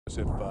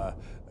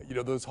If you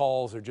know, those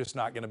halls are just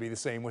not going to be the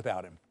same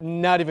without him.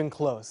 Not even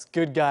close.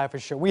 Good guy for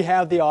sure. We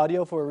have the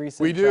audio for a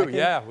recent We do, check-in.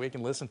 yeah. We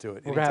can listen to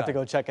it. We're going to have to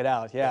go check it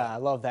out. Yeah, I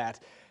love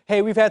that.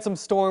 Hey, we've had some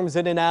storms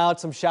in and out,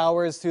 some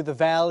showers through the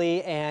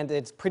valley, and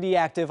it's pretty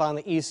active on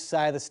the east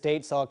side of the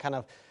state, so I'll kind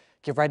of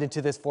get right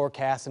into this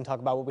forecast and talk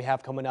about what we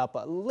have coming up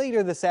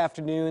later this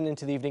afternoon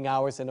into the evening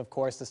hours, and of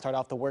course to start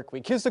off the work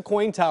week. Here's the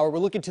KOIN tower. We're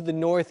looking to the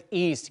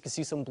northeast. You can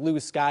see some blue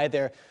sky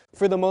there.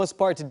 For the most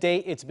part today,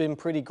 it's been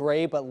pretty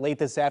gray, but late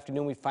this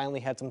afternoon we finally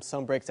had some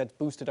sun breaks that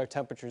boosted our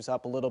temperatures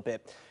up a little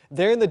bit.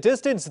 There in the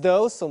distance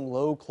though, some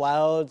low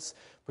clouds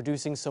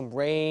producing some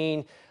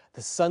rain.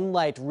 The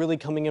sunlight really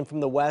coming in from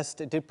the west.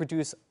 It did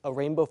produce a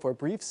rainbow for a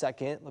brief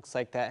second. Looks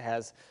like that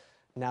has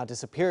now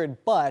disappeared,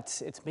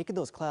 but it's making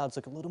those clouds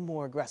look a little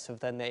more aggressive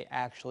than they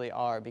actually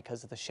are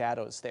because of the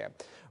shadows there.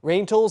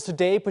 Rain totals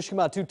today pushing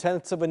about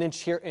 2/10 of an inch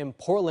here in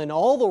Portland.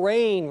 All the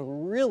rain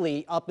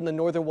really up in the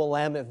northern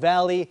Willamette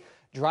Valley,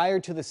 drier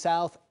to the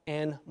south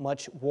and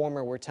much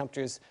warmer where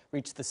temperatures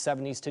reach the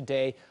 70s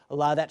today. A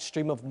lot of that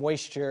stream of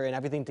moisture and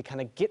everything to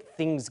kind of get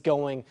things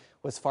going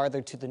was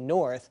farther to the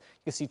north.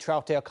 You can see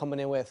Troutdale coming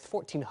in with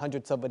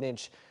 0.14 of an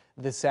inch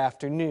this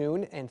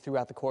afternoon and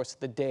throughout the course of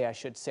the day, I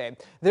should say.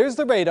 There's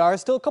the radar.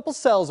 Still a couple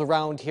cells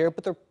around here,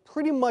 but they're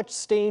pretty much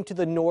staying to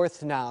the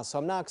north now, so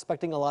I'm not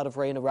expecting a lot of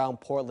rain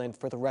around Portland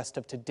for the rest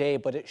of today,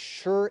 but it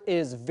sure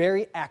is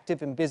very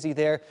active and busy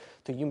there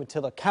through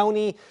Umatilla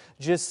County,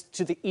 just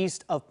to the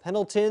east of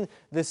Pendleton.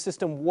 This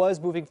system was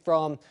moving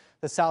from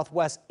the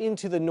southwest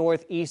into the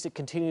northeast. It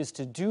continues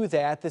to do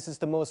that. This is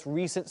the most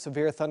recent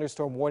severe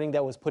thunderstorm warning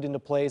that was put into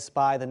place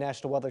by the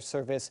National Weather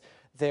Service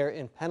there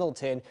in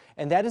Pendleton,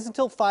 and that is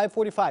until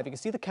 5:45. You can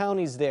see the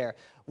counties there.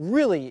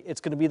 Really, it's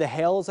going to be the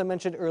hail, as I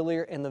mentioned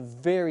earlier, and the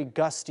very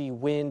gusty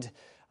wind.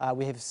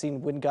 We have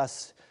seen wind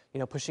gusts,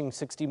 pushing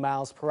 60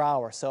 miles per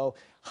hour. So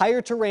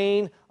higher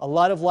terrain, a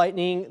lot of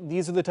lightning.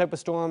 These are the type of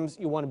storms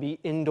you want to be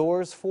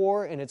indoors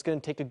for, and it's going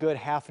to take a good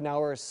half an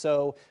hour or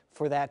so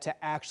for that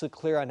to actually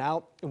clear on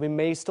out. And we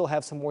may still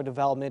have some more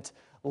development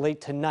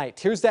late tonight.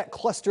 Here's that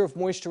cluster of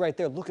moisture right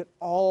there. Look at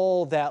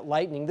all that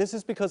lightning. This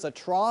is because a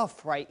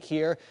trough right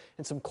here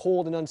and some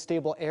cold and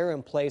unstable air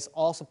in place,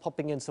 also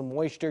pumping in some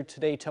moisture.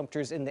 Today,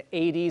 temperatures in the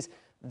 80s.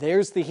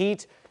 There's the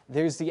heat,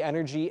 there's the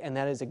energy, and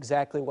that is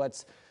exactly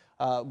what's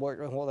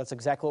that's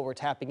exactly what we're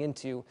tapping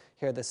into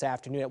here this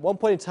afternoon. At one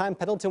point in time,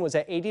 Pendleton was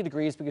at 80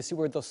 degrees. We can see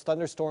where those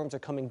thunderstorms are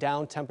coming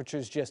down.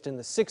 Temperatures just in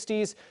the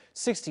 60s.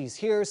 60s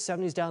here,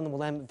 70s down in the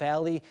Willamette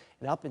Valley,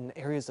 and up in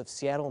areas of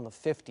Seattle in the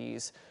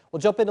 50s. We'll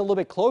jump in a little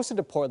bit closer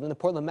to Portland, the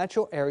Portland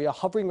metro area,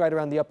 hovering right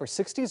around the upper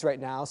 60s right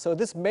now. So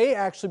this may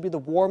actually be the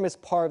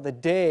warmest part of the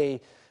day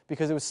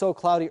because it was so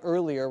cloudy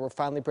earlier. We're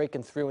finally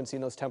breaking through and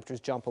seeing those temperatures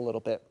jump a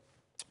little bit.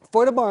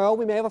 For tomorrow,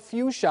 we may have a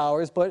few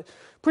showers, but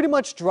pretty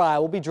much dry.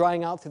 We'll be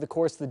drying out through the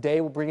course of the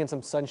day. We'll bring in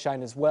some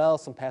sunshine as well,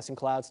 some passing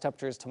clouds.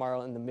 Temperatures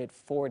tomorrow in the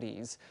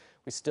mid-40s.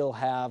 We still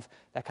have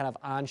that kind of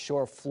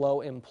onshore flow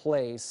in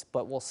place,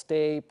 but we'll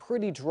stay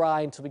pretty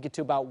dry until we get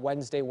to about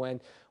Wednesday when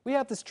we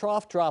have this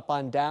trough drop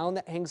on down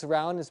that hangs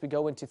around as we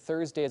go into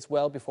Thursday as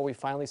well before we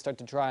finally start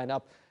to drying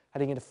up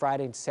heading into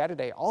Friday and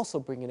Saturday, also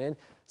bringing in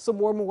some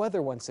warmer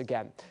weather once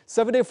again.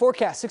 7-day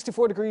forecast,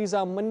 64 degrees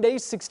on Monday,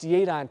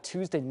 68 on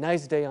Tuesday.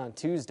 Nice day on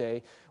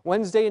Tuesday.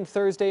 Wednesday and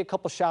Thursday, a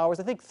couple showers.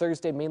 I think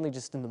Thursday mainly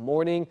just in the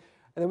morning.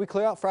 And then we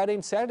clear out Friday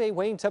and Saturday,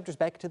 weighing temperatures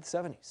back into the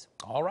 70s.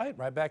 All right,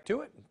 right back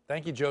to it.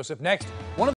 Thank you, Joseph. Next, one of